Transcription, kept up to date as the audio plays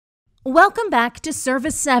Welcome back to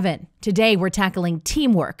Service 7. Today we're tackling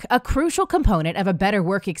teamwork, a crucial component of a better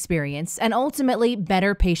work experience and ultimately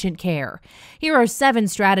better patient care. Here are 7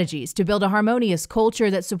 strategies to build a harmonious culture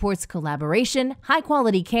that supports collaboration,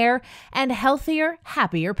 high-quality care, and healthier,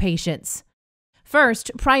 happier patients.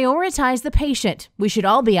 First, prioritize the patient. We should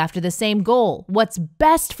all be after the same goal: what's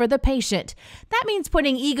best for the patient. That means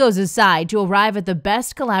putting egos aside to arrive at the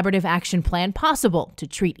best collaborative action plan possible to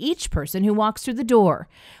treat each person who walks through the door.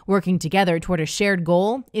 Working together toward a shared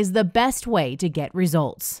goal is the best way to get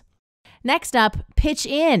results. Next up, pitch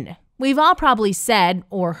in. We've all probably said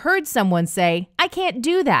or heard someone say, "I can't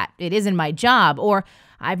do that, it isn't my job," or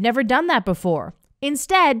 "I've never done that before."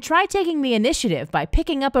 Instead, try taking the initiative by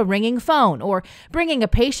picking up a ringing phone or bringing a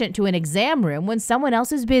patient to an exam room when someone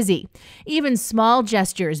else is busy. Even small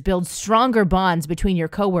gestures build stronger bonds between your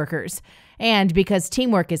coworkers. And because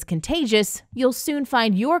teamwork is contagious, you'll soon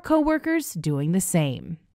find your coworkers doing the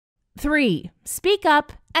same. 3. Speak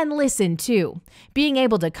up and listen too. Being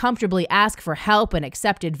able to comfortably ask for help and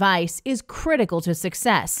accept advice is critical to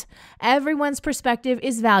success. Everyone's perspective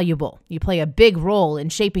is valuable. You play a big role in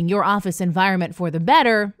shaping your office environment for the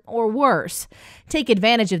better or worse. Take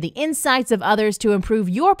advantage of the insights of others to improve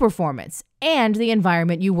your performance and the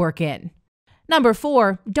environment you work in. Number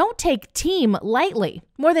 4, don't take team lightly.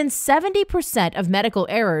 More than 70% of medical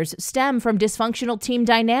errors stem from dysfunctional team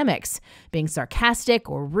dynamics. Being sarcastic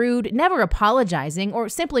or rude, never apologizing, or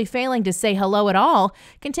simply failing to say hello at all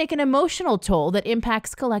can take an emotional toll that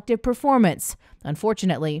impacts collective performance.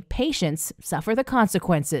 Unfortunately, patients suffer the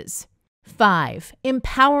consequences. 5.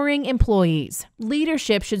 Empowering employees.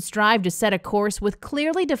 Leadership should strive to set a course with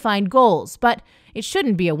clearly defined goals, but it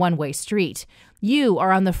shouldn't be a one-way street. You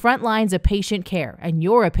are on the front lines of patient care, and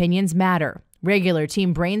your opinions matter. Regular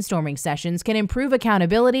team brainstorming sessions can improve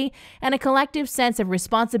accountability and a collective sense of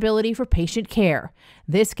responsibility for patient care.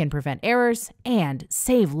 This can prevent errors and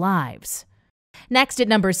save lives. Next, at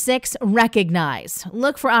number 6, recognize.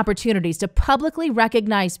 Look for opportunities to publicly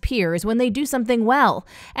recognize peers when they do something well,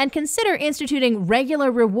 and consider instituting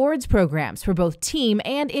regular rewards programs for both team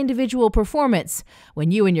and individual performance.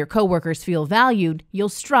 When you and your coworkers feel valued, you'll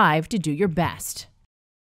strive to do your best.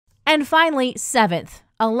 And finally, 7th,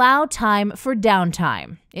 allow time for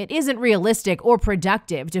downtime. It isn't realistic or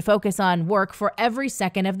productive to focus on work for every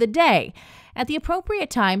second of the day. At the appropriate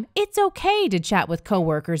time, it's okay to chat with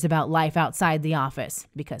coworkers about life outside the office,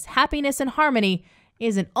 because happiness and harmony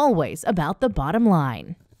isn't always about the bottom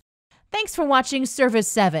line. Thanks for watching Service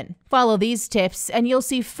 7. Follow these tips and you'll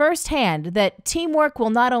see firsthand that teamwork will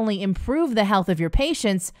not only improve the health of your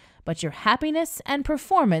patients, but your happiness and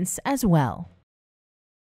performance as well.